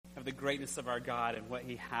of the greatness of our God and what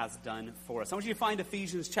he has done for us. I want you to find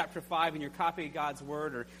Ephesians chapter 5 in your copy of God's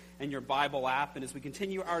Word or in your Bible app. And as we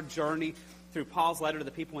continue our journey through Paul's letter to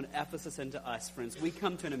the people in Ephesus and to us, friends, we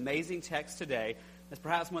come to an amazing text today that's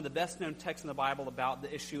perhaps one of the best-known texts in the Bible about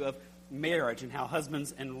the issue of marriage and how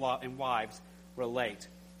husbands and wives relate.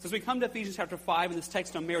 So as we come to Ephesians chapter 5 in this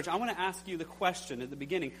text on marriage, I want to ask you the question at the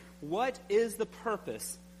beginning: what is the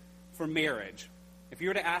purpose for marriage? If you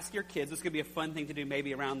were to ask your kids, this could be a fun thing to do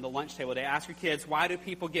maybe around the lunch table today. Ask your kids, why do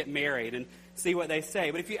people get married? And see what they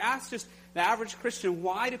say. But if you ask just the average Christian,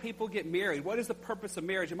 why do people get married? What is the purpose of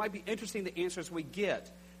marriage? It might be interesting the answers we get.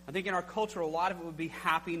 I think in our culture, a lot of it would be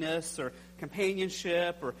happiness or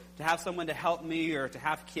companionship or to have someone to help me or to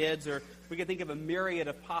have kids. Or we could think of a myriad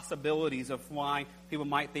of possibilities of why people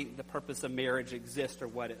might think the purpose of marriage exists or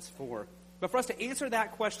what it's for. But for us to answer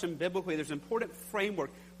that question biblically, there's an important framework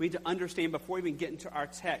we need to understand before we even get into our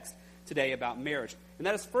text today about marriage. And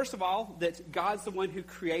that is, first of all, that God's the one who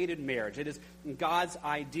created marriage. It is God's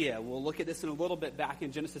idea. We'll look at this in a little bit back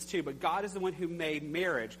in Genesis 2, but God is the one who made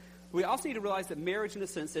marriage. We also need to realize that marriage, in a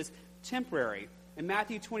sense, is temporary. In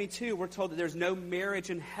Matthew 22, we're told that there's no marriage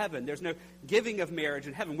in heaven. There's no giving of marriage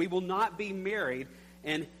in heaven. We will not be married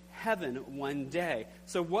in heaven one day.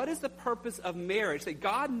 So what is the purpose of marriage? That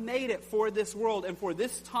God made it for this world and for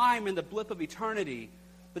this time in the blip of eternity,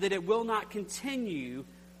 but that it will not continue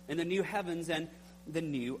in the new heavens and the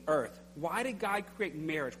new earth. Why did God create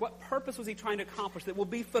marriage? What purpose was he trying to accomplish that will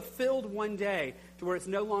be fulfilled one day to where it's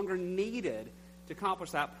no longer needed to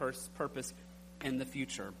accomplish that purpose in the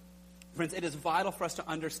future? Friends, it is vital for us to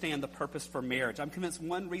understand the purpose for marriage. I'm convinced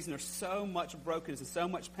one reason there's so much brokenness and so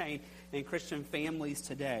much pain in Christian families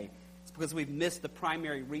today is because we've missed the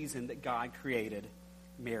primary reason that God created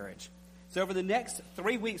marriage. So over the next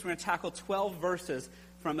 3 weeks, we're going to tackle 12 verses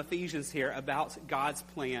from Ephesians here about God's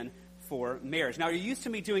plan for marriage. Now, you're used to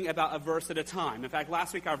me doing about a verse at a time. In fact,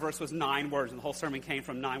 last week our verse was 9 words, and the whole sermon came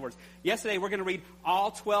from 9 words. Yesterday, we're going to read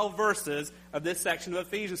all 12 verses of this section of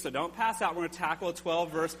Ephesians, so don't pass out. We're going to tackle a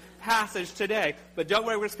 12-verse passage today. But don't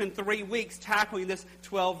worry, we're going to spend 3 weeks tackling this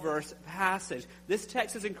 12-verse passage. This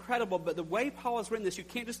text is incredible, but the way Paul has written this, you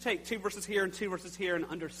can't just take 2 verses here and 2 verses here and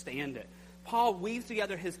understand it. Paul weaves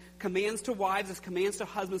together his commands to wives, his commands to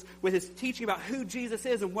husbands, with his teaching about who Jesus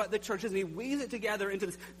is and what the church is. And he weaves it together into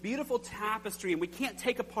this beautiful tapestry. And we can't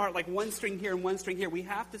take apart like one string here and one string here. We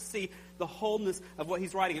have to see the wholeness of what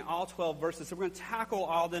he's writing in all 12 verses. So we're going to tackle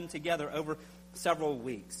all of them together over several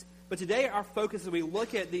weeks. But today our focus as we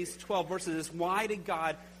look at these 12 verses is, why did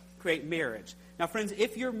God create marriage? Now, friends,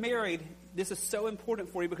 if you're married, this is so important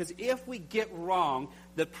for you, because if we get wrong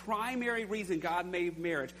the primary reason God made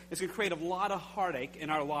marriage, it's going to create a lot of heartache in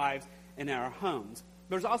our lives and in our homes.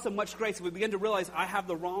 There's also much grace. If we begin to realize I have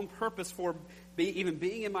the wrong purpose for even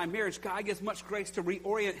being in my marriage, God gives much grace to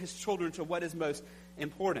reorient his children to what is most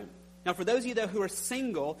important. Now, for those of you, though, who are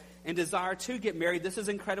single and desire to get married, this is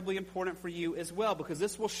incredibly important for you as well, because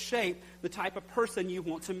this will shape the type of person you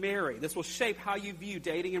want to marry. This will shape how you view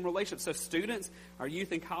dating and relationships. So students, our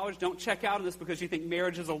youth in college, don't check out on this because you think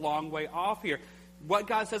marriage is a long way off here. What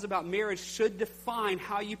God says about marriage should define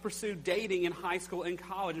how you pursue dating in high school and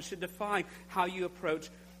college. It should define how you approach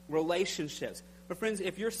relationships. But friends,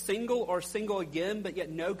 if you're single or single again, but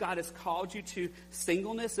yet know God has called you to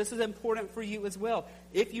singleness, this is important for you as well.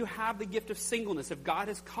 If you have the gift of singleness, if God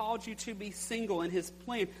has called you to be single in his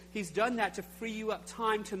plan, he's done that to free you up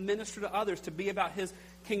time to minister to others, to be about his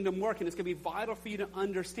kingdom work. And it's going to be vital for you to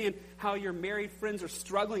understand how your married friends are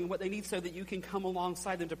struggling, what they need, so that you can come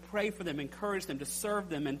alongside them to pray for them, encourage them, to serve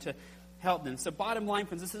them, and to help them. So bottom line,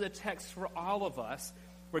 friends, this is a text for all of us,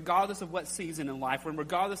 regardless of what season in life we're in,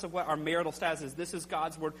 regardless of what our marital status is. This is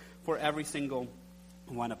God's word for every single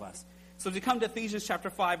one of us. So as we come to Ephesians chapter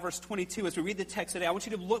 5, verse 22, as we read the text today, I want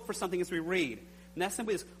you to look for something as we read. And that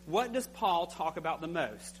simply is, what does Paul talk about the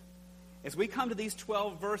most? As we come to these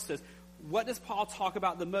 12 verses, what does Paul talk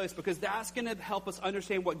about the most? Because that's going to help us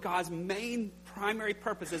understand what God's main primary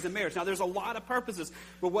purpose is in marriage. Now, there's a lot of purposes,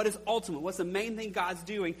 but what is ultimate? What's the main thing God's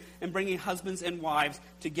doing in bringing husbands and wives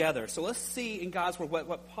together? So let's see in God's word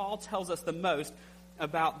what Paul tells us the most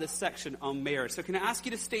about this section on marriage. So can I ask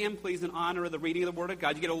you to stand, please, in honor of the reading of the Word of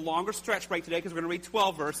God? You get a longer stretch break today because we're going to read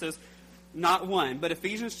 12 verses, not one. But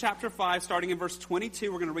Ephesians chapter 5, starting in verse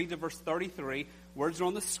 22, we're going to read to verse 33. Words are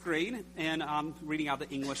on the screen, and I'm reading out the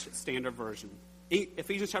English Standard Version.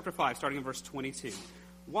 Ephesians chapter 5, starting in verse 22.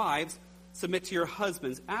 Wives, submit to your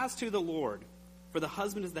husbands as to the Lord, for the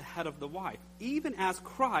husband is the head of the wife, even as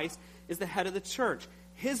Christ is the head of the church,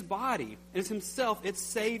 his body, and is himself its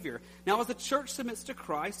Savior. Now, as the church submits to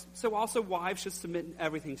Christ, so also wives should submit in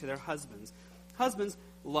everything to their husbands. Husbands,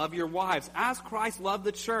 love your wives, as Christ loved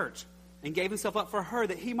the church and gave himself up for her,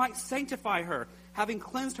 that he might sanctify her, having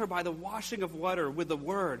cleansed her by the washing of water with the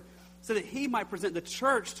word, so that he might present the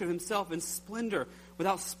church to himself in splendor,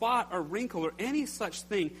 without spot or wrinkle or any such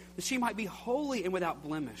thing, that she might be holy and without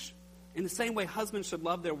blemish. In the same way, husbands should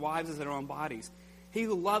love their wives as their own bodies. He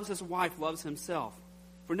who loves his wife loves himself.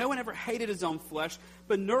 For no one ever hated his own flesh,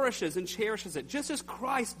 but nourishes and cherishes it, just as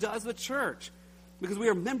Christ does the church, because we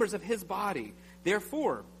are members of his body.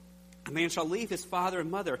 Therefore, a man shall leave his father and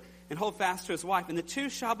mother and hold fast to his wife, and the two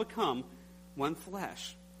shall become one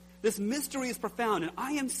flesh. This mystery is profound, and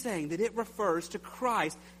I am saying that it refers to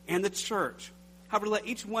Christ and the church. However, let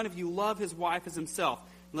each one of you love his wife as himself,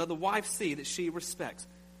 and let the wife see that she respects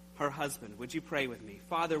her husband. Would you pray with me?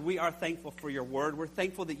 Father, we are thankful for your word. We're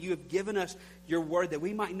thankful that you have given us your word, that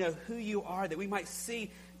we might know who you are, that we might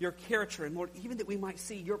see your character, and Lord, even that we might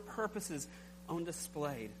see your purposes on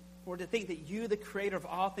display. Lord, to think that you, the creator of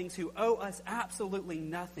all things, who owe us absolutely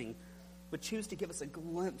nothing, would choose to give us a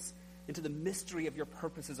glimpse into the mystery of your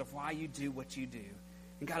purposes, of why you do what you do.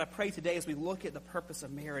 And God, I pray today as we look at the purpose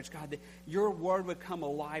of marriage, God, that your word would come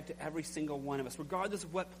alive to every single one of us, regardless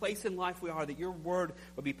of what place in life we are, that your word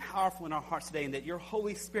would be powerful in our hearts today, and that your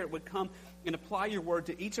Holy Spirit would come and apply your word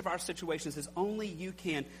to each of our situations as only you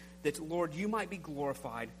can, that, Lord, you might be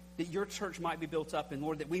glorified, that your church might be built up, and,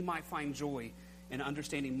 Lord, that we might find joy in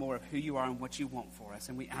understanding more of who you are and what you want for us.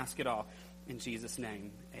 And we ask it all in Jesus'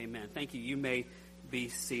 name. Amen. Thank you. You may be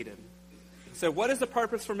seated. So what is the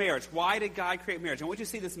purpose for marriage? Why did God create marriage? I want you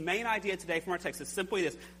to see this main idea today from our text is simply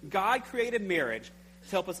this. God created marriage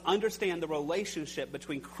to help us understand the relationship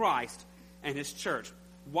between Christ and his church.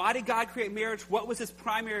 Why did God create marriage? What was his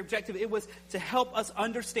primary objective? It was to help us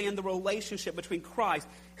understand the relationship between Christ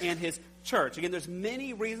and his church. Again, there's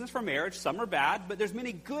many reasons for marriage. Some are bad, but there's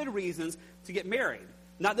many good reasons to get married.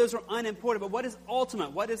 Not those are unimportant, but what is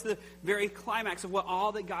ultimate? What is the very climax of what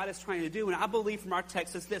all that God is trying to do? And I believe from our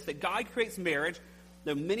text is this, that God creates marriage,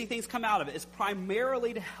 though many things come out of it, is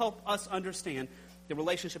primarily to help us understand the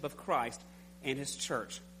relationship of Christ and his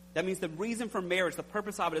church. That means the reason for marriage, the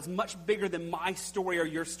purpose of it, is much bigger than my story or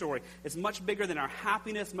your story. It's much bigger than our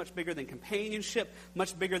happiness, much bigger than companionship,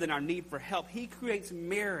 much bigger than our need for help. He creates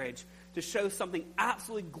marriage to show something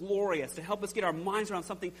absolutely glorious, to help us get our minds around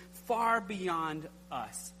something far beyond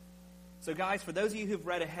us. So guys, for those of you who've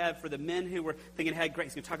read ahead, for the men who were thinking ahead, great,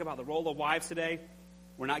 he's going to talk about the role of wives today.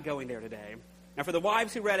 We're not going there today. Now for the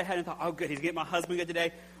wives who read ahead and thought, oh good, he's getting my husband good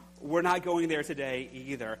today, we're not going there today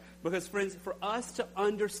either. Because friends, for us to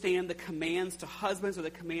understand the commands to husbands or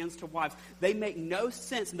the commands to wives, they make no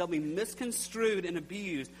sense and they'll be misconstrued and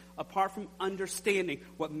abused apart from understanding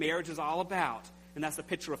what marriage is all about. And that's the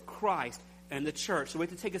picture of Christ and the church. So we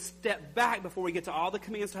have to take a step back before we get to all the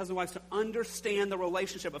commands to husbands and wives to understand the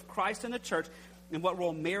relationship of Christ and the church and what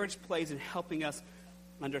role marriage plays in helping us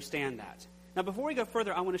understand that. Now, before we go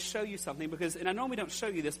further, I want to show you something because, and I normally don't show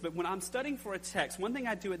you this, but when I'm studying for a text, one thing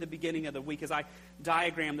I do at the beginning of the week is I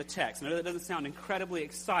diagram the text. I know that doesn't sound incredibly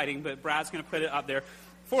exciting, but Brad's going to put it up there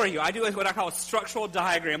for you. I do what I call a structural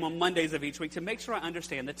diagram on Mondays of each week to make sure I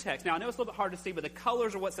understand the text. Now, I know it's a little bit hard to see, but the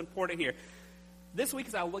colors are what's important here. This week,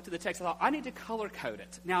 as I looked at the text, I thought, I need to color code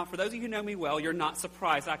it. Now, for those of you who know me well, you're not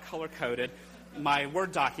surprised I color coded my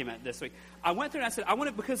Word document this week. I went through and I said,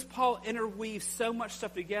 because Paul interweaves so much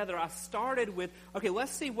stuff together, I started with, okay,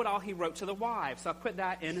 let's see what all he wrote to the wives. So I put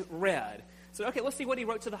that in red. So, okay, let's see what he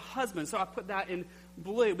wrote to the husband. So I put that in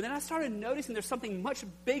blue. But then I started noticing there's something much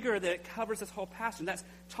bigger that covers this whole passage, and that's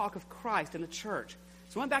talk of Christ and the church.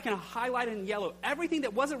 So I went back and I highlighted in yellow everything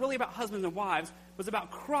that wasn't really about husbands and wives was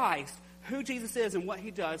about Christ, who Jesus is, and what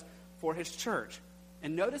he does for his church.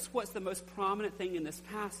 And notice what's the most prominent thing in this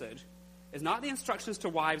passage is not the instructions to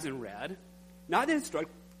wives in red, not the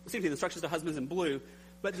instructions to husbands in blue,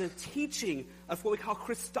 but the teaching of what we call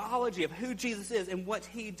Christology, of who Jesus is and what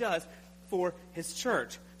he does for his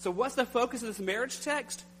church. So what's the focus of this marriage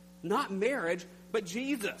text? Not marriage, but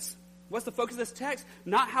Jesus. What's the focus of this text?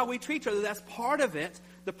 Not how we treat each other. That's part of it.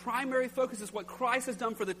 The primary focus is what Christ has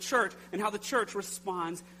done for the church and how the church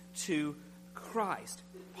responds to Christ.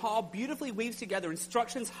 Paul beautifully weaves together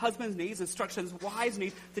instructions husbands need, instructions wives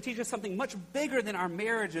need, to teach us something much bigger than our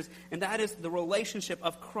marriages, and that is the relationship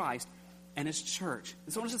of Christ and his church.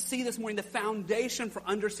 And so I want us to see this morning the foundation for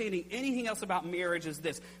understanding anything else about marriage is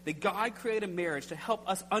this, that God created marriage to help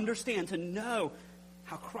us understand, to know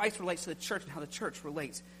how Christ relates to the church and how the church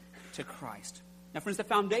relates to Christ. Now, friends, the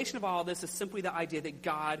foundation of all of this is simply the idea that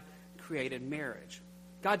God created marriage.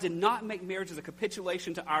 God did not make marriage as a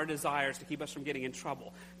capitulation to our desires to keep us from getting in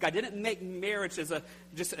trouble. God didn't make marriage as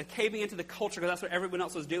just a caving into the culture because that's what everyone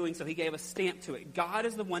else was doing, so he gave a stamp to it. God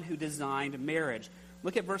is the one who designed marriage.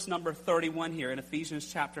 Look at verse number 31 here in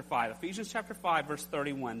Ephesians chapter 5. Ephesians chapter 5, verse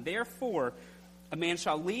 31. Therefore, a man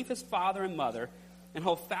shall leave his father and mother and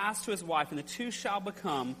hold fast to his wife, and the two shall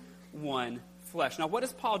become one flesh. Now, what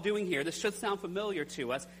is Paul doing here? This should sound familiar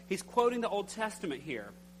to us. He's quoting the Old Testament here.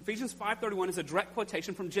 Ephesians 5:31 is a direct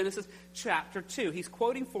quotation from Genesis chapter 2. He's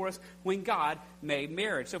quoting for us when God made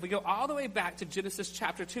marriage. So if we go all the way back to Genesis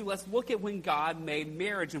chapter 2, let's look at when God made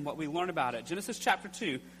marriage and what we learn about it. Genesis chapter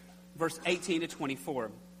 2, verse 18 to 24.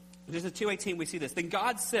 Genesis 2:18, we see this. Then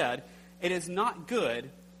God said, "It is not good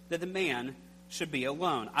that the man should be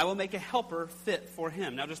alone. I will make a helper fit for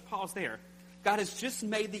him." Now just pause there. God has just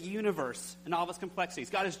made the universe and all of its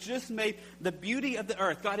complexities. God has just made the beauty of the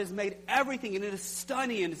earth. God has made everything, and it is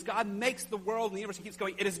stunning. And as God makes the world and the universe, he keeps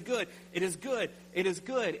going, it is good, it is good, it is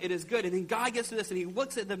good, it is good. And then God gets to this, and he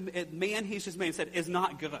looks at the man he's just made and said, "Is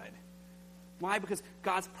not good." Why? Because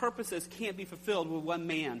God's purposes can't be fulfilled with one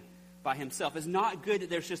man by himself. It's not good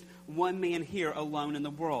that there's just one man here alone in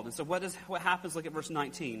the world. And so what happens? Look at verse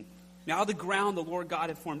 19. Now out of the ground the Lord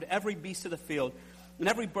God had formed every beast of the field and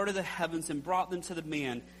every bird of the heavens, and brought them to the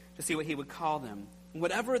man to see what he would call them. And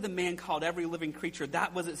whatever the man called every living creature,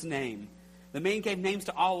 that was its name. The man gave names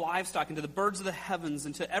to all livestock, and to the birds of the heavens,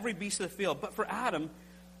 and to every beast of the field. But for Adam,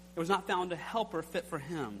 there was not found a helper fit for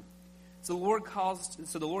him. So the Lord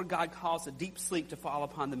God caused a deep sleep to fall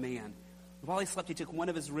upon the man. And while he slept, he took one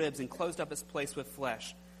of his ribs and closed up its place with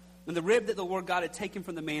flesh. And the rib that the Lord God had taken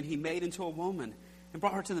from the man, he made into a woman and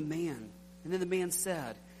brought her to the man. And then the man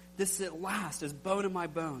said, "This at last is bone of my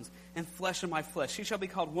bones and flesh of my flesh. She shall be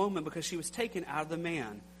called woman because she was taken out of the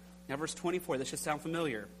man." Now verse 24, this should sound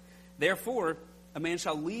familiar. "Therefore, a man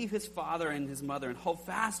shall leave his father and his mother and hold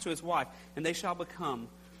fast to his wife, and they shall become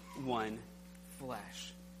one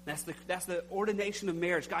flesh." That's the ordination of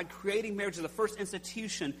marriage. God creating marriage as the first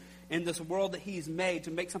institution in this world that he's made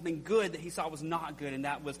to make something good that he saw was not good, and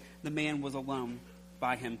that was the man was alone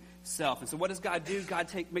by himself. And so what does God do?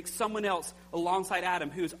 God makes someone else alongside Adam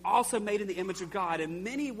who is also made in the image of God, in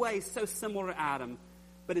many ways so similar to Adam,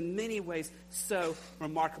 but in many ways so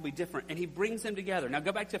remarkably different. And he brings them together. Now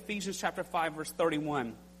go back to Ephesians chapter 5, verse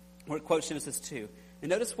 31, where it quotes Genesis 2. And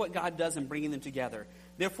notice what God does in bringing them together.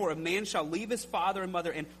 "Therefore a man shall leave his father and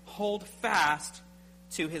mother and hold fast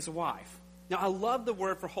to his wife." Now I love the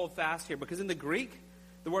word for hold fast here, because in the Greek,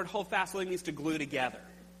 the word hold fast really means to glue together.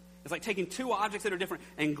 It's like taking two objects that are different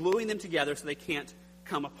and gluing them together so they can't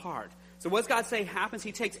come apart. So what does God say happens?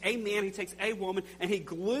 He takes a man, he takes a woman, and he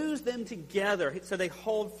glues them together so they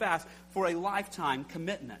hold fast for a lifetime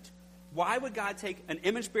commitment. Why would God take an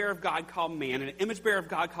image bearer of God called man and an image bearer of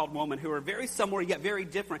God called woman, who are very similar yet very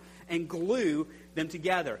different, and glue them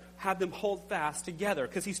together, have them hold fast together?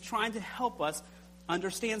 Because he's trying to help us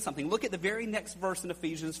understand something. Look at the very next verse in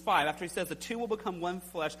Ephesians 5. After he says the two will become one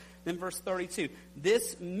flesh, then verse 32.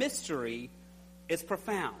 "This mystery is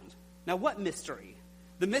profound." Now what mystery?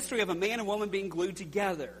 The mystery of a man and woman being glued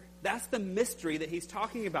together. That's the mystery that he's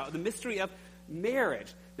talking about, the mystery of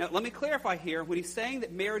marriage. Now let me clarify here. When he's saying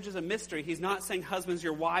that marriage is a mystery, he's not saying husbands,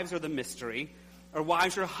 your wives are the mystery, or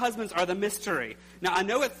wives, your husbands are the mystery. Now, I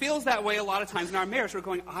know it feels that way a lot of times in our marriage. We're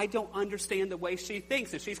going, "I don't understand the way she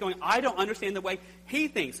thinks." And she's going, "I don't understand the way he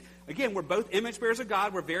thinks." Again, we're both image bearers of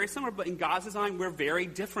God. We're very similar, but in God's design, we're very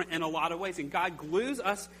different in a lot of ways. And God glues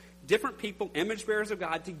us, different people, image bearers of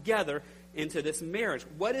God, together into this marriage.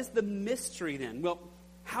 What is the mystery then? Well,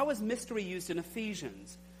 how is mystery used in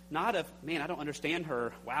Ephesians? Not of, "Man, I don't understand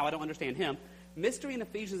her. Wow, I don't understand him." Mystery in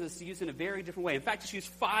Ephesians is used in a very different way. In fact, it's used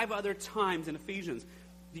 5 other times in Ephesians.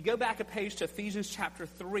 If you go back a page to Ephesians chapter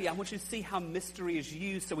 3, I want you to see how mystery is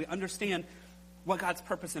used so we understand what God's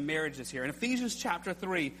purpose in marriage is here. In Ephesians chapter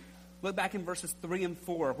 3, look back in verses 3 and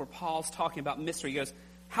 4 where Paul's talking about mystery. He goes,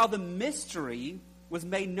 "How the mystery was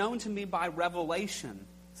made known to me by revelation."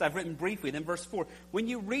 So I've written briefly. Then verse 4, "When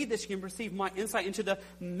you read this, you can receive my insight into the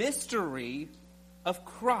mystery of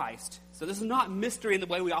Christ." So this is not mystery in the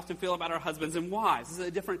way we often feel about our husbands and wives. This is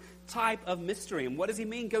a different type of mystery. And what does he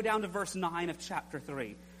mean? Go down to verse 9 of chapter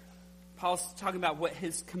 3. Paul's talking about what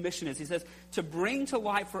his commission is. He says, "To bring to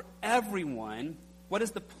light for everyone what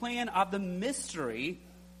is the plan of the mystery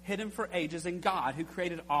hidden for ages in God who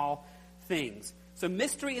created all things." So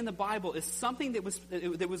mystery in the Bible is something that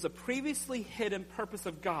was a previously hidden purpose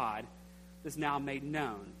of God that's now made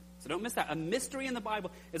known. So don't miss that. A mystery in the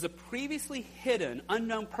Bible is a previously hidden,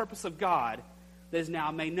 unknown purpose of God that is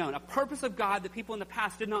now made known. A purpose of God that people in the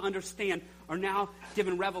past did not understand are now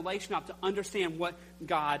given revelation of to understand what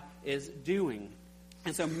God is doing.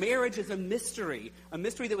 And so marriage is a mystery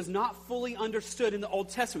that was not fully understood in the Old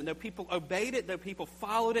Testament. Though people obeyed it, though people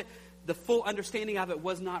followed it, the full understanding of it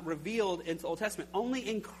was not revealed in the Old Testament. Only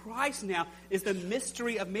in Christ now is the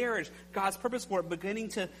mystery of marriage, God's purpose for it, beginning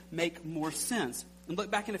to make more sense. And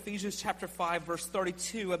look back in Ephesians chapter 5, verse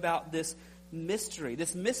 32 about this mystery.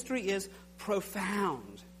 This mystery is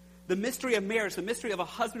profound. The mystery of marriage, the mystery of a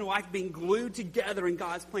husband and wife being glued together in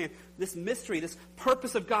God's plan. This mystery, this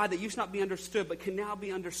purpose of God that used not be understood but can now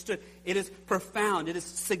be understood. It is profound. It is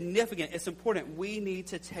significant. It's important. We need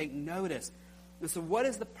to take notice. And so what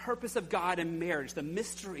is the purpose of God in marriage? The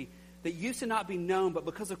mystery that used to not be known, but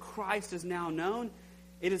because of Christ is now known.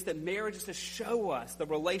 It is that marriage is to show us the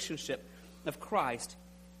relationship of Christ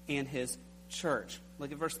and his church.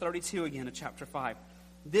 Look at verse 32 again of chapter 5.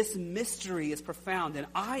 This mystery is profound, and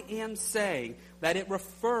I am saying that it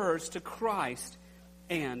refers to Christ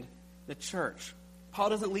and the church. Paul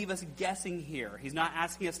doesn't leave us guessing here. He's not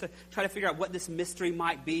asking us to try to figure out what this mystery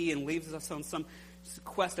might be and leaves us on some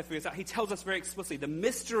quest to figure this out. He tells us very explicitly the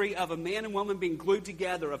mystery of a man and woman being glued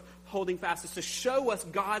together, of holding fast, is to show us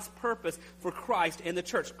God's purpose for Christ and the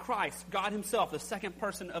church. Christ, God himself, the second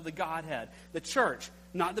person of the Godhead. The church,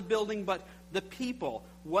 not the building, but the people.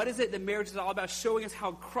 What is it that marriage is all about? Showing us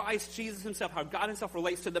how Christ, Jesus himself, how God himself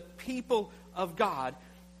relates to the people of God,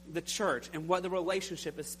 the church, and what the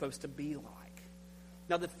relationship is supposed to be like.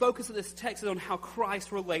 Now, the focus of this text is on how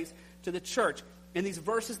Christ relates to the church. In these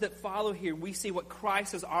verses that follow here, we see what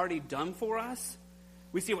Christ has already done for us.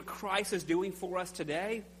 We see what Christ is doing for us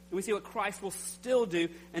today. And we see what Christ will still do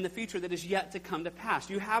in the future that is yet to come to pass.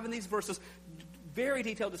 You have in these verses very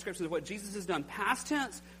detailed descriptions of what Jesus has done. Past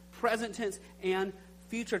tense, present tense, and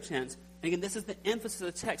future tense. And again, this is the emphasis of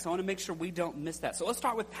the text. I want to make sure we don't miss that. So let's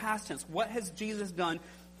start with past tense. What has Jesus done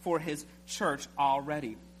for his church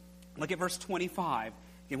already? Look at verse 25.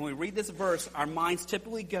 And when we read this verse, our minds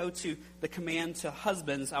typically go to the command to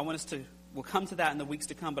husbands. We'll come to that in the weeks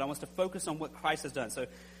to come, but I want us to focus on what Christ has done. So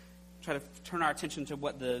try to turn our attention to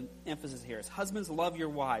what the emphasis here is. Husbands, love your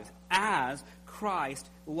wives as Christ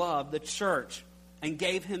loved the church and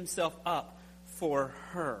gave himself up for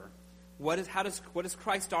her. What has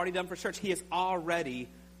Christ already done for church? He has already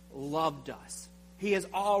loved us. He has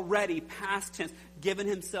already, past tense, given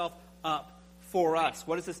himself up for us.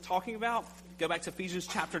 What is this talking about? Go back to Ephesians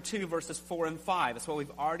chapter 2, verses 4 and 5. That's what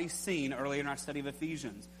we've already seen earlier in our study of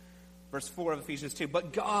Ephesians. Verse 4 of Ephesians 2.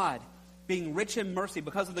 But God, being rich in mercy,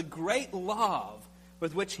 because of the great love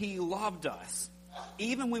with which he loved us,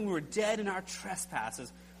 even when we were dead in our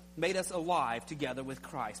trespasses, made us alive together with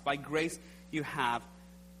Christ. By grace you have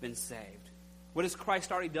been saved. What has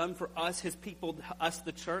Christ already done for us, his people, us,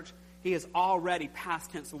 the church? He has already,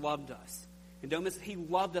 past tense, loved us. And don't miss it, he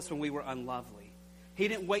loved us when we were unlovely. He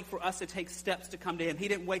didn't wait for us to take steps to come to him. He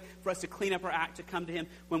didn't wait for us to clean up our act to come to him.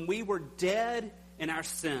 When we were dead in our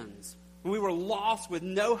sins, when we were lost with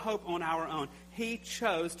no hope on our own, he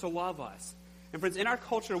chose to love us. And friends, in our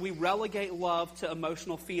culture, we relegate love to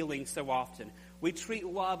emotional feelings so often. We treat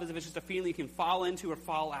love as if it's just a feeling you can fall into or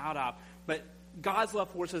fall out of. But God's love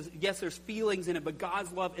for us is, yes, there's feelings in it, but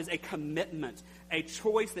God's love is a commitment, a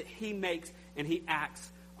choice that he makes and he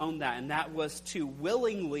acts on that. And that was to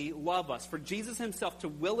willingly love us. For Jesus himself to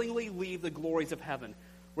willingly leave the glories of heaven,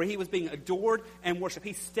 where he was being adored and worshipped.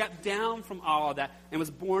 He stepped down from all of that and was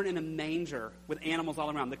born in a manger with animals all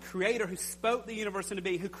around. The creator who spoke the universe into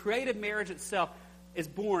being, who created marriage itself, is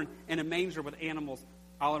born in a manger with animals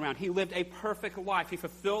all around. He lived a perfect life. He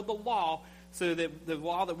fulfilled the law, so that the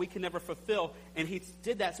law that we can never fulfill. And he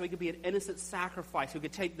did that so he could be an innocent sacrifice who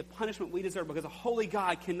could take the punishment we deserve, because a holy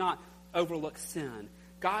God cannot overlook sin.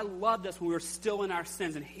 God loved us when we were still in our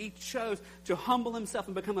sins, and he chose to humble himself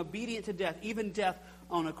and become obedient to death, even death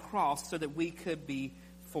on a cross, so that we could be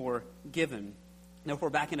forgiven. Now, if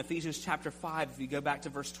we're back in Ephesians chapter 5, if you go back to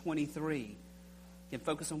verse 23, you can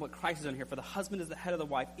focus on what Christ has done here. For the husband is the head of the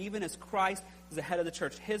wife, even as Christ is the head of the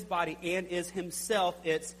church, his body, and is himself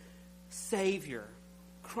its Savior.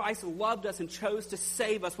 Christ loved us and chose to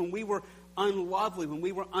save us when we were unlovely, when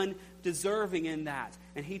we were undeserving in that.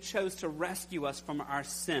 And he chose to rescue us from our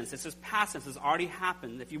sins. This is past tense. This has already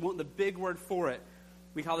happened. If you want the big word for it,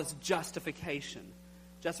 we call this justification.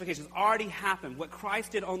 Justification has already happened. What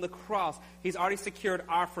Christ did on the cross, he's already secured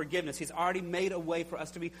our forgiveness. He's already made a way for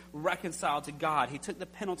us to be reconciled to God. He took the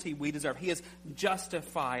penalty we deserve. He has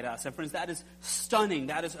justified us. And friends, that is stunning.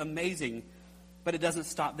 That is amazing. But it doesn't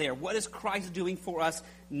stop there. What is Christ doing for us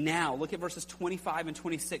now? Look at verses 25 and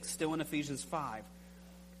 26, still in Ephesians 5.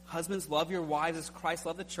 Husbands, love your wives as Christ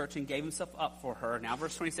loved the church and gave himself up for her. Now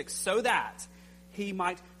verse 26, so that he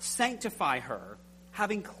might sanctify her,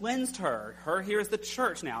 having cleansed her. Her here is the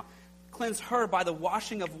church now. Cleansed her by the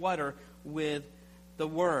washing of water with the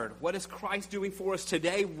Word. What is Christ doing for us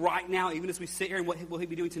today, right now, even as we sit here? And what will he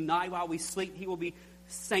be doing tonight while we sleep? He will be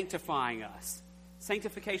sanctifying us.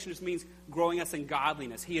 Sanctification just means growing us in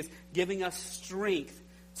godliness. He is giving us strength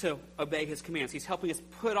to obey his commands. He's helping us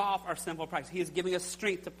put off our sinful practice. He is giving us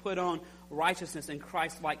strength to put on righteousness and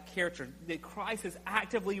Christ-like character. That Christ is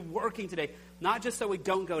actively working today, not just so we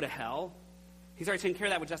don't go to hell. He's already taken care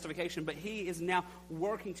of that with justification, but he is now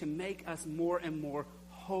working to make us more and more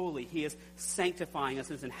holy. He is sanctifying us.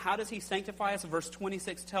 And how does he sanctify us? Verse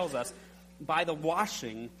 26 tells us, by the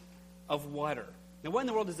washing of water. Now, what in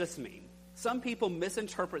the world does this mean? Some people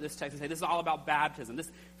misinterpret this text and say this is all about baptism. This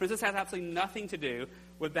has absolutely nothing to do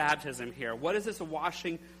with baptism here. What is this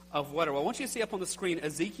washing of water? Well, I want you to see up on the screen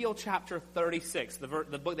Ezekiel chapter 36, the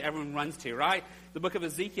book that everyone runs to, right? The book of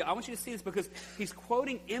Ezekiel. I want you to see this because he's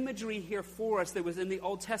quoting imagery here for us that was in the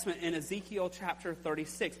Old Testament in Ezekiel chapter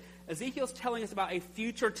 36. Ezekiel's telling us about a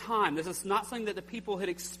future time. This is not something that the people had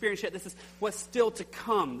experienced yet. This is what's still to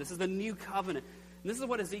come. This is the new covenant. And this is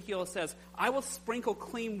what Ezekiel says. I will sprinkle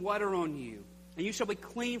clean water on you, and you shall be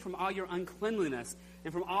clean from all your uncleanliness,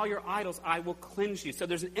 and from all your idols I will cleanse you. So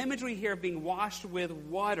there's an imagery here of being washed with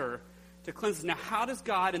water to cleanse us. Now, how does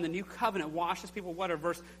God in the new covenant wash his people with water?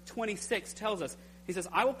 Verse 26 tells us, he says,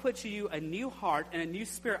 I will put to you a new heart, and a new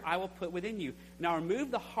spirit I will put within you. Now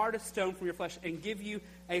remove the heart of stone from your flesh, and give you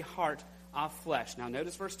a heart of flesh. Now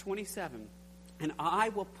notice verse 27. And I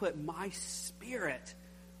will put my spirit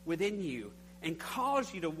within you, and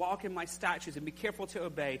cause you to walk in my statutes and be careful to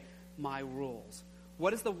obey my rules.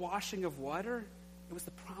 What is the washing of water? It was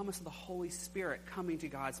the promise of the Holy Spirit coming to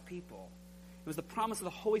God's people. It was the promise of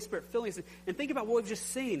the Holy Spirit filling us. And think about what we've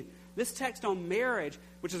just seen. This text on marriage,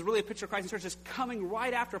 which is really a picture of Christ and church, is coming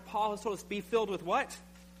right after Paul has told us to be filled with what?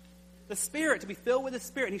 The Spirit, to be filled with the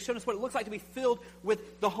Spirit. And he showed us what it looks like to be filled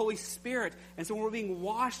with the Holy Spirit. And so when we're being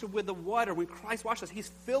washed with the water, when Christ washed us, he's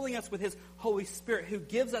filling us with his Holy Spirit, who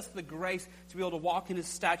gives us the grace to be able to walk in his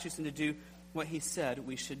statutes and to do what he said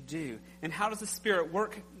we should do. And how does the Spirit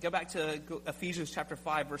work? Go back to Ephesians chapter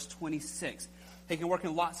 5, verse 26. He can work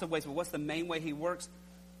in lots of ways, but what's the main way he works?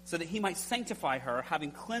 So that he might sanctify her,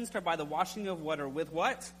 having cleansed her by the washing of water with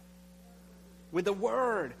what? With the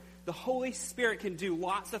Word. The Holy Spirit can do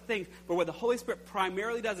lots of things, but what the Holy Spirit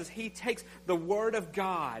primarily does is he takes the Word of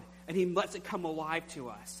God and he lets it come alive to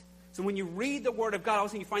us. So when you read the Word of God, all of a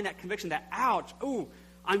sudden you find that conviction, that ouch, ooh,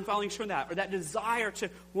 I'm falling short of that, or that desire to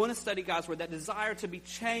want to study God's Word, that desire to be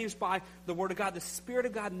changed by the Word of God. The Spirit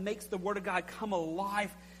of God makes the Word of God come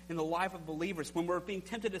alive in the life of believers. When we're being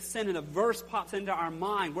tempted to sin and a verse pops into our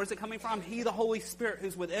mind, where's it coming from? He, the Holy Spirit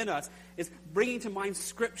who's within us, is bringing to mind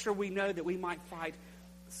Scripture we know that we might fight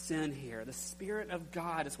sin here. The Spirit of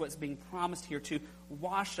God is what's being promised here to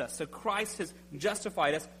wash us. So Christ has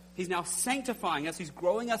justified us. He's now sanctifying us. He's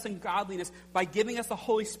growing us in godliness by giving us the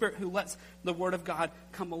Holy Spirit who lets the Word of God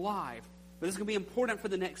come alive. But this is going to be important for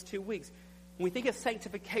the next 2 weeks. When we think of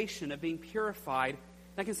sanctification, of being purified,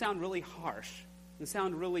 that can sound really harsh. It can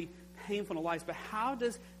sound really painful in our lives. But how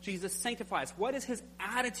does Jesus sanctify us? What is his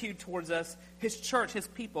attitude towards us, his church, his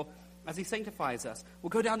people, as he sanctifies us?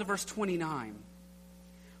 We'll go down to verse 29.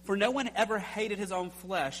 For no one ever hated his own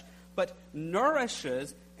flesh, but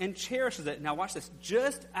nourishes and cherishes it. Now watch this.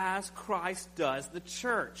 Just as Christ does the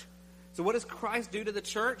church. So what does Christ do to the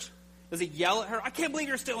church? Does he yell at her? I can't believe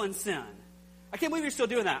you're still in sin. I can't believe you're still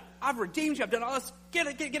doing that. I've redeemed you. I've done all this. Get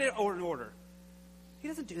it in order. He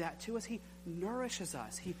doesn't do that to us. He nourishes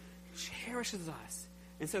us. He cherishes us.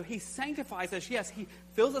 And so he sanctifies us. Yes, he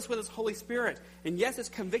fills us with his Holy Spirit. And yes, it's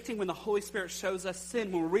convicting when the Holy Spirit shows us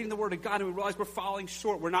sin. When we're reading the Word of God and we realize we're falling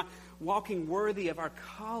short. We're not walking worthy of our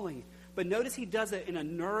calling. But notice he does it in a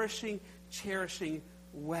nourishing, cherishing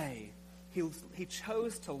way. He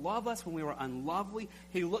chose to love us when we were unlovely.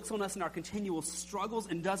 He looks on us in our continual struggles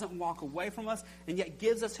and doesn't walk away from us. And yet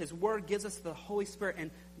gives us his Word, gives us the Holy Spirit,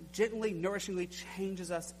 and gently, nourishingly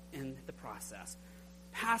changes us in the process.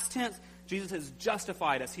 Past tense, Jesus has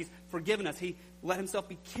justified us. He's forgiven us. He let himself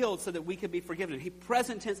be killed so that we could be forgiven. He,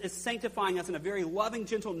 present tense, is sanctifying us in a very loving,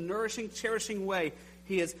 gentle, nourishing, cherishing way.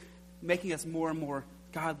 He is making us more and more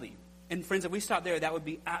godly. And friends, if we stop there, that would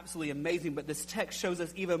be absolutely amazing. But this text shows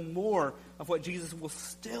us even more of what Jesus will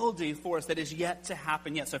still do for us that is yet to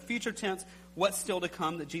happen yet. So future tense, what's still to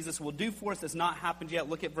come that Jesus will do for us has not happened yet.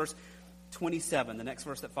 Look at verse 27, the next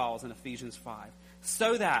verse that follows in Ephesians 5.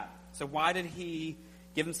 So why did he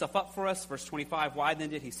give himself up for us? Verse 25, why then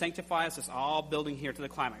did he sanctify us? It's all building here to the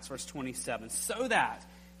climax. Verse 27, so that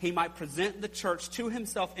he might present the church to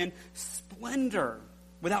himself in splendor,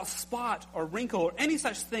 without spot or wrinkle or any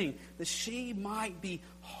such thing, that she might be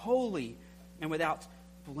holy and without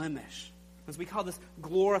blemish. As we call this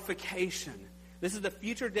glorification. This is the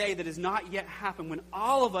future day that has not yet happened, when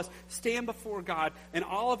all of us stand before God and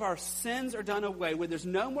all of our sins are done away with. There's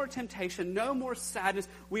no more temptation, no more sadness.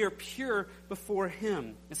 We are pure before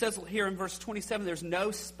Him. It says here in verse 27, there's no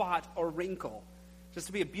spot or wrinkle. Just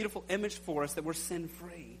to be a beautiful image for us that we're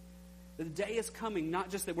sin-free. The day is coming, not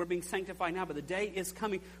just that we're being sanctified now, but the day is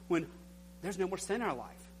coming when there's no more sin in our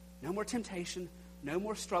life. No more temptation, no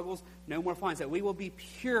more struggles, no more fines. That we will be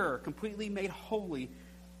pure, completely made holy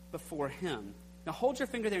before Him. Now hold your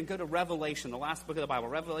finger there and go to Revelation, the last book of the Bible,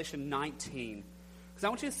 Revelation 19. Because I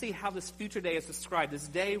want you to see how this future day is described. This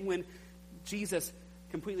day when Jesus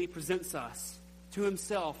completely presents us to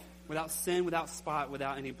Himself without sin, without spot,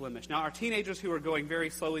 without any blemish. Now our teenagers who are going very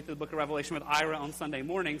slowly through the book of Revelation with Ira on Sunday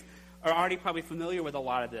mornings are already probably familiar with a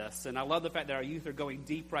lot of this. And I love the fact that our youth are going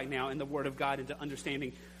deep right now in the Word of God into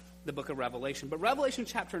understanding the book of Revelation. But Revelation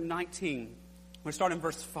chapter 19, we're starting in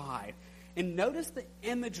verse 5. And notice the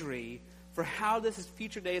imagery for how this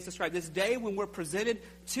future day is described. This day when we're presented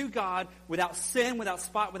to God without sin, without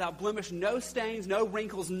spot, without blemish, no stains, no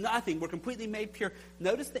wrinkles, nothing. We're completely made pure.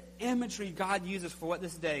 Notice the imagery God uses for what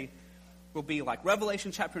this day will be like.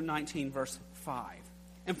 Revelation chapter 19, verse 5.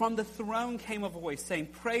 And from the throne came a voice saying,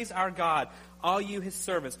 "Praise our God, all you His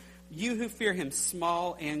servants, you who fear Him,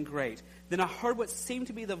 small and great." Then I heard what seemed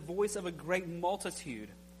to be the voice of a great multitude,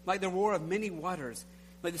 like the roar of many waters,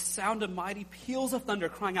 like the sound of mighty peals of thunder,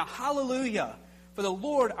 crying out, "Hallelujah! For the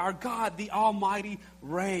Lord our God, the Almighty,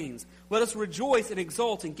 reigns. Let us rejoice and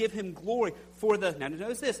exult and give Him glory. For the," now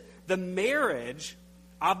notice this, "the marriage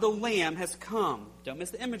of the Lamb has come." Don't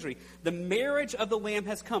miss the imagery. "The marriage of the Lamb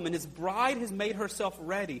has come, and His bride has made herself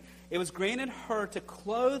ready. It was granted her to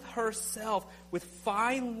clothe herself with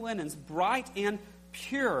fine linens, bright and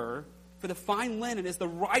pure. For the fine linen is the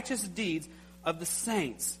righteous deeds of the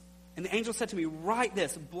saints." And the angel said to me, "Write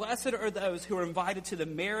this, blessed are those who are invited to the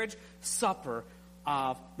marriage supper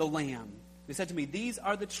of the Lamb." He said to me, "These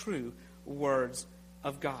are the true words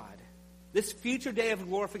of God." This future day of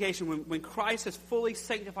glorification, when Christ has fully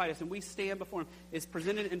sanctified us and we stand before Him, is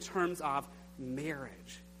presented in terms of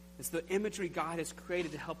marriage. It's the imagery God has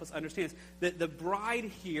created to help us understand this. The bride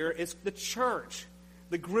here is the church.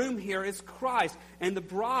 The groom here is Christ. And the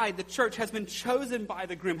bride, the church, has been chosen by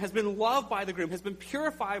the groom, has been loved by the groom, has been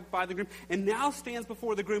purified by the groom, and now stands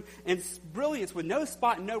before the groom in brilliance with no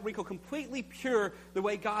spot and no wrinkle, completely pure the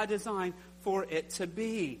way God designed for it to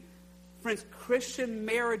be. Friends, Christian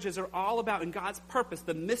marriages are all about, in God's purpose,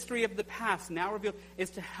 the mystery of the past now revealed,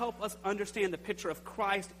 is to help us understand the picture of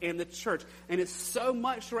Christ and the church. And it's so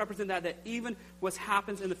much to represent that even what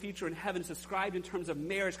happens in the future in heaven is described in terms of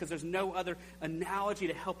marriage, because there's no other analogy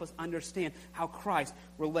to help us understand how Christ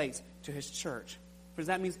relates to His church. Because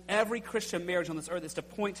that means every Christian marriage on this earth is to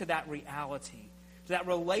point to that reality, to that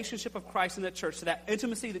relationship of Christ and the church, to that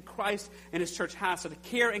intimacy that Christ and His church has, to the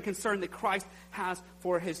care and concern that Christ has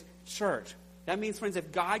for His church. That means, friends,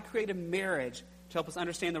 if God created marriage to help us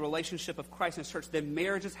understand the relationship of Christ and His church, then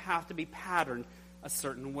marriages have to be patterned a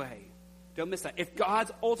certain way. Don't miss that. If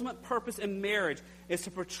God's ultimate purpose in marriage is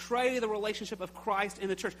to portray the relationship of Christ in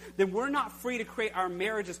the church, then we're not free to create our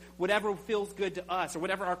marriages whatever feels good to us, or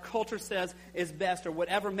whatever our culture says is best, or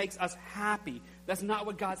whatever makes us happy. That's not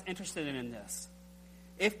what God's interested in this.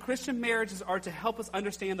 If Christian marriages are to help us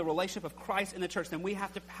understand the relationship of Christ in the church, then we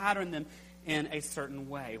have to pattern them in a certain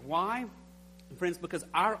way. Why? Friends, because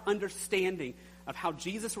our understanding of how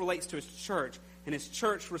Jesus relates to His church and His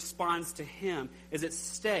church responds to Him is at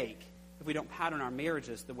stake if we don't pattern our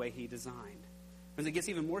marriages the way He designed. Friends, it gets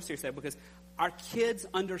even more serious though, because our kids'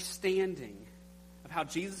 understanding of how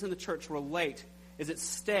Jesus and the church relate is at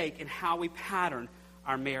stake in how we pattern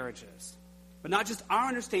our marriages. But not just our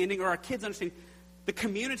understanding or our kids' understanding. The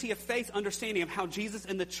community of faith understanding of how Jesus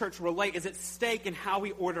and the church relate is at stake in how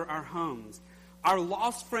we order our homes. Our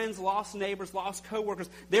lost friends, lost neighbors, lost co-workers,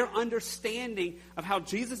 their understanding of how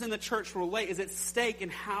Jesus and the church relate is at stake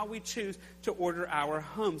in how we choose to order our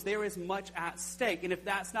homes. There is much at stake. And if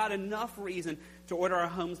that's not enough reason to order our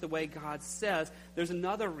homes the way God says, there's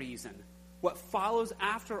another reason. What follows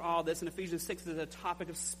after all this in Ephesians 6 is a topic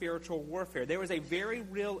of spiritual warfare. There is a very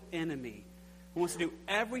real enemy who wants to do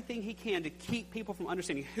everything he can to keep people from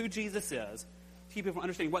understanding who Jesus is, to keep people from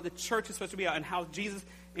understanding what the church is supposed to be about, and how Jesus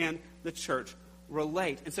and the church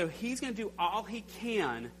relate. And so he's going to do all he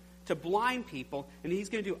can to blind people, and he's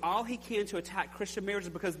going to do all he can to attack Christian marriages,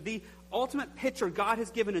 because the ultimate picture God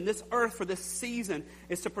has given in this earth for this season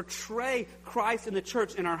is to portray Christ and the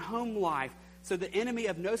church in our home life. So the enemy,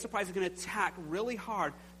 of no surprise, is going to attack really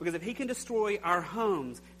hard, because if he can destroy our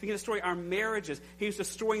homes, if he can destroy our marriages, he's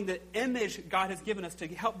destroying the image God has given us to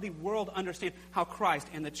help the world understand how Christ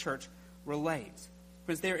and the church relates.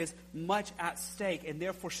 Friends, there is much at stake, and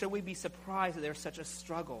therefore should we be surprised that there's such a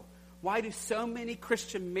struggle? Why do so many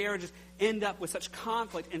Christian marriages end up with such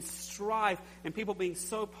conflict and strife and people being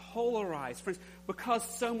so polarized? Friends, because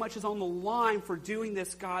so much is on the line for doing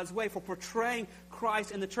this God's way, for portraying Christ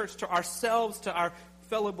in the church to ourselves, to our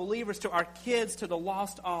fellow believers, to our kids, to the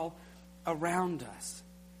lost all around us.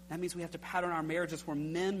 That means we have to pattern our marriages where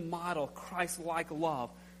men model Christ-like love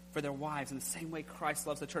for their wives in the same way Christ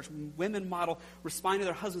loves the church. Women model responding to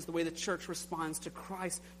their husbands the way the church responds to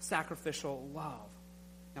Christ's sacrificial love.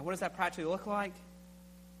 Now, what does that practically look like?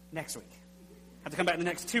 Next week. I have to come back in the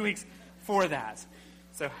next 2 weeks for that.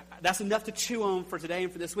 So that's enough to chew on for today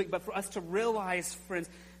and for this week. But for us to realize, friends,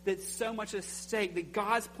 that so much is at stake, that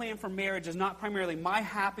God's plan for marriage is not primarily my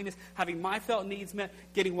happiness, having my felt needs met,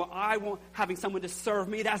 getting what I want, having someone to serve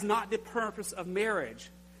me. That's not the purpose of marriage.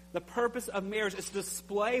 The purpose of marriage is to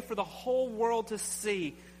display for the whole world to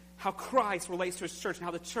see how Christ relates to his church and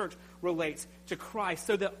how the church relates to Christ,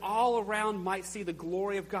 so that all around might see the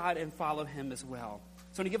glory of God and follow him as well.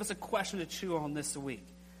 So I'm going to give us a question to chew on this week.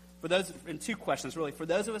 And two questions, really. For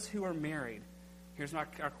those of us who are married, here's our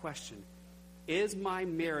question. Is my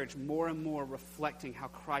marriage more and more reflecting how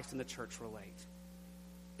Christ and the church relate?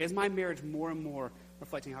 Is my marriage more and more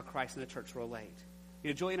reflecting how Christ and the church relate?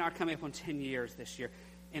 Julie and I are coming up on 10 years this year.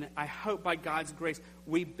 And I hope by God's grace,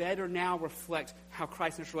 we better now reflect how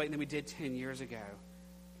Christ and us relate than we did 10 years ago.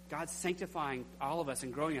 God's sanctifying all of us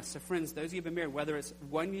and growing us. So friends, those of you who have been married, whether it's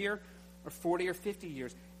 1 year or 40 or 50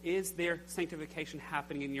 years, is there sanctification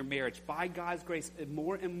happening in your marriage? By God's grace,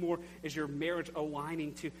 more and more is your marriage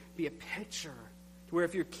aligning to be a picture to where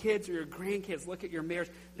if your kids or your grandkids look at your marriage,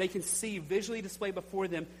 they can see visually displayed before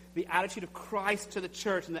them the attitude of Christ to the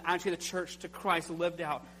church and the attitude of the church to Christ lived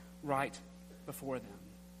out right before them.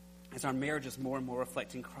 As our marriage is more and more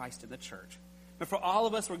reflecting Christ in the church. But for all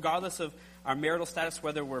of us, regardless of our marital status,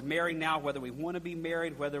 whether we're married now, whether we want to be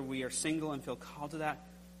married, whether we are single and feel called to that,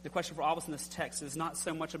 the question for all of us in this text is not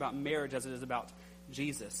so much about marriage as it is about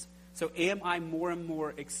Jesus. So am I more and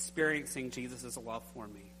more experiencing Jesus' love for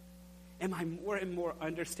me? Am I more and more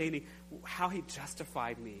understanding how he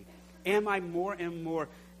justified me? Am I more and more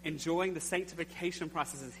enjoying the sanctification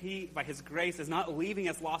process as he, by his grace, is not leaving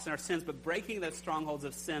us lost in our sins, but breaking those strongholds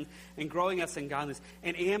of sin and growing us in godliness?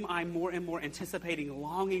 And am I more and more anticipating,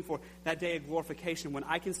 longing for that day of glorification when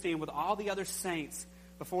I can stand with all the other saints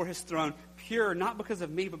before his throne, pure, not because of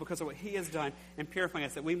me, but because of what he has done, and purifying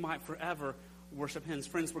us that we might forever worship him?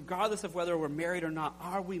 Friends, regardless of whether we're married or not,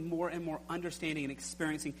 are we more and more understanding and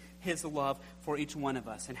experiencing his love for each one of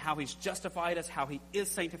us and how he's justified us, how he is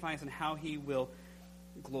sanctifying us, and how he will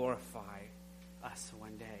glorify us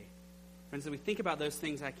one day? Friends, as we think about those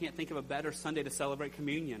things, I can't think of a better Sunday to celebrate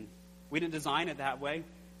communion. We didn't design it that way.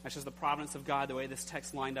 That's just the providence of God, the way this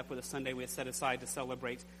text lined up with a Sunday we had set aside to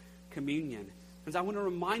celebrate communion. Friends, I want to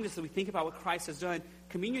remind us as we think about what Christ has done,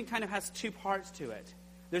 communion kind of has two parts to it.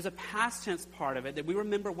 There's a past tense part of it, that we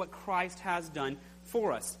remember what Christ has done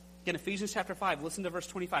for us. Again, Ephesians chapter 5, listen to verse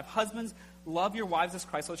 25. Husbands, love your wives as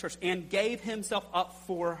Christ loved the church and gave himself up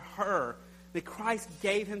for her. That Christ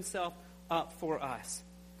gave himself up for us.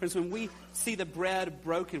 Friends, when we see the bread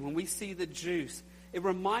broken, when we see the juice, it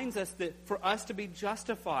reminds us that for us to be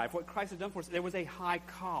justified, what Christ has done for us, there was a high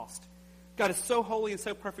cost. God is so holy and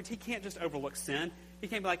so perfect, he can't just overlook sin. He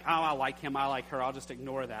can't be like, oh, I like him, I like her, I'll just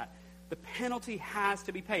ignore that. The penalty has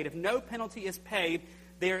to be paid. If no penalty is paid,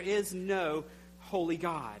 there is no holy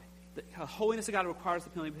God. The holiness of God requires the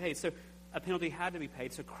penalty to be paid. So a penalty had to be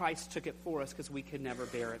paid, so Christ took it for us because we could never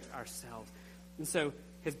bear it ourselves. And so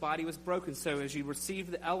his body was broken. So as you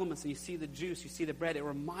receive the elements and you see the juice, you see the bread, it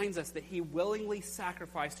reminds us that he willingly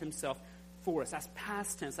sacrificed himself for us. That's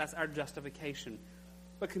past tense. That's our justification.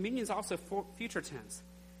 But communion is also future tense.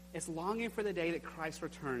 It's longing for the day that Christ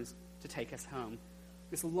returns to take us home.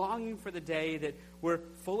 It's longing for the day that we're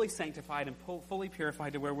fully sanctified and fully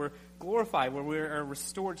purified, to where we're glorified, where we are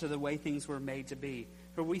restored to the way things were made to be.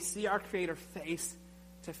 Where we see our Creator face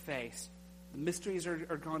to face. The mysteries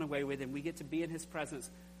are gone away with, and we get to be in his presence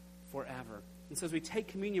forever. And so as we take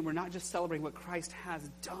communion, we're not just celebrating what Christ has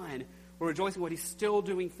done. We're rejoicing what he's still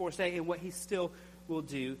doing for us today and what he still will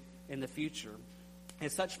do in the future.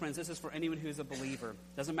 As such, friends, this is for anyone who's a believer.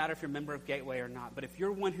 Doesn't matter if you're a member of Gateway or not, but if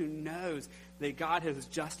you're one who knows that God has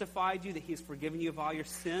justified you, that he's forgiven you of all your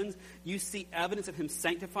sins, you see evidence of him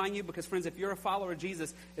sanctifying you. Because, friends, if you're a follower of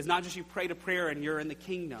Jesus, it's not just you prayed a prayer and you're in the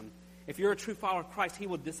kingdom. If you're a true follower of Christ, he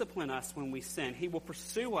will discipline us when we sin. He will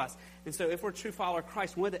pursue us. And so if we're a true follower of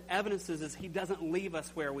Christ, one of the evidences is he doesn't leave us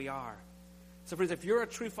where we are. So friends, if you're a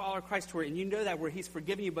true follower of Christ and you know that where he's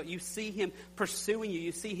forgiven you, but you see him pursuing you,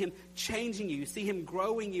 you see him changing you, you see him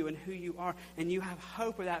growing you in who you are, and you have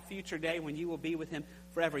hope of that future day when you will be with him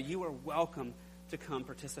forever, you are welcome to come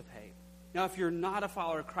participate. Now, if you're not a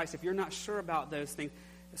follower of Christ, if you're not sure about those things,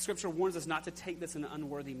 Scripture warns us not to take this in an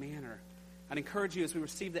unworthy manner. I'd encourage you as we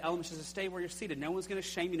receive the elements just to stay where you're seated. No one's going to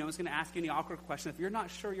shame you. No one's going to ask you any awkward questions. If you're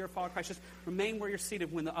not sure you're a follower of Christ, just remain where you're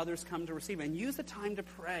seated when the others come to receive it. And use the time to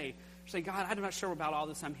pray. Say, God, I'm not sure about all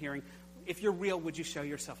this I'm hearing. If you're real, would you show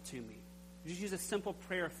yourself to me? Just use a simple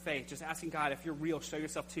prayer of faith, just asking God, if you're real, show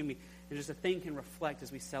yourself to me. And just to think and reflect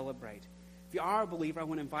as we celebrate. If you are a believer, I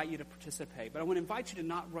want to invite you to participate. But I want to invite you to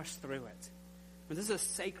not rush through it. But this is a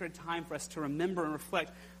sacred time for us to remember and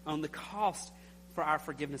reflect on the cost for our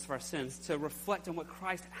forgiveness of our sins, to reflect on what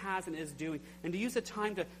Christ has and is doing, and to use the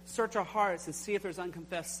time to search our hearts and see if there's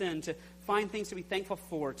unconfessed sin, to find things to be thankful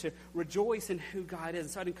for, to rejoice in who God is. And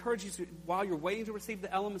so I'd encourage you to, while you're waiting to receive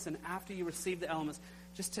the elements and after you receive the elements,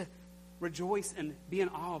 just to rejoice and be in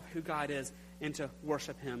awe of who God is and to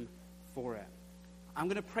worship him for it. I'm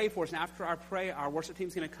going to pray for us, and after I pray, our worship team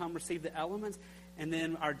is going to come receive the elements, and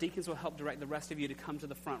then our deacons will help direct the rest of you to come to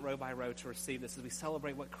the front row by row to receive this as we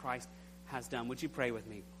celebrate what Christ has done. Would you pray with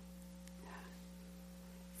me?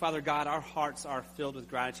 Father God, our hearts are filled with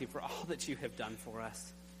gratitude for all that you have done for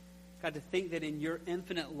us. God, to think that in your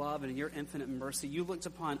infinite love and in your infinite mercy, you looked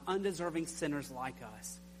upon undeserving sinners like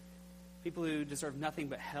us, people who deserve nothing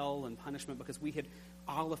but hell and punishment because we had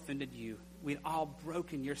all offended you. We had all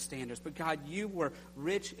broken your standards. But God, you were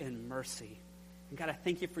rich in mercy. And God, I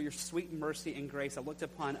thank you for your sweet mercy and grace that looked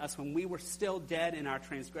upon us when we were still dead in our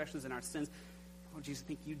transgressions and our sins. Lord Jesus, I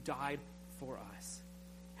think you died for us.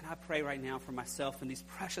 And I pray right now for myself and these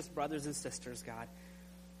precious brothers and sisters, God,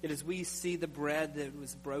 that as we see the bread that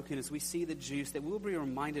was broken, as we see the juice, that we'll be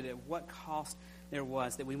reminded of what cost there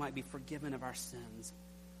was that we might be forgiven of our sins.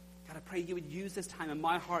 God, I pray you would use this time in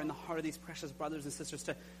my heart and the heart of these precious brothers and sisters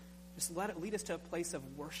to just let it lead us to a place of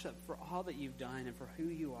worship for all that you've done and for who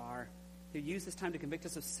you are. To use this time to convict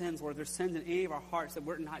us of sins, Lord. If there's sins in any of our hearts that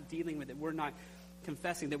we're not dealing with, that we're not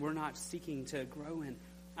confessing, that we're not seeking to grow in,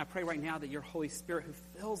 I pray right now that your Holy Spirit who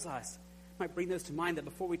fills us might bring those to mind, that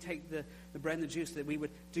before we take the bread and the juice, that we would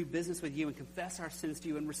do business with you and confess our sins to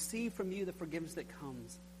you and receive from you the forgiveness that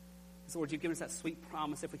comes. So, Lord, you've given us that sweet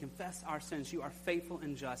promise. If we confess our sins, you are faithful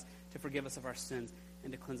and just to forgive us of our sins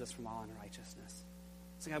and to cleanse us from all unrighteousness.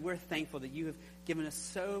 So, God, we're thankful that you have given us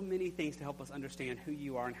so many things to help us understand who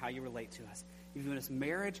you are and how you relate to us. You've given us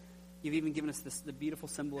marriage. You've even given us the beautiful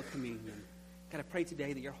symbol of communion. God, I pray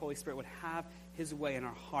today that your Holy Spirit would have his way in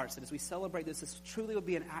our hearts, that as we celebrate this truly will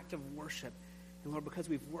be an act of worship. And Lord, because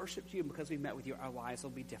we've worshiped you and because we've met with you, our lives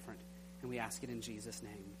will be different. And we ask it in Jesus'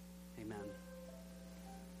 name. Amen.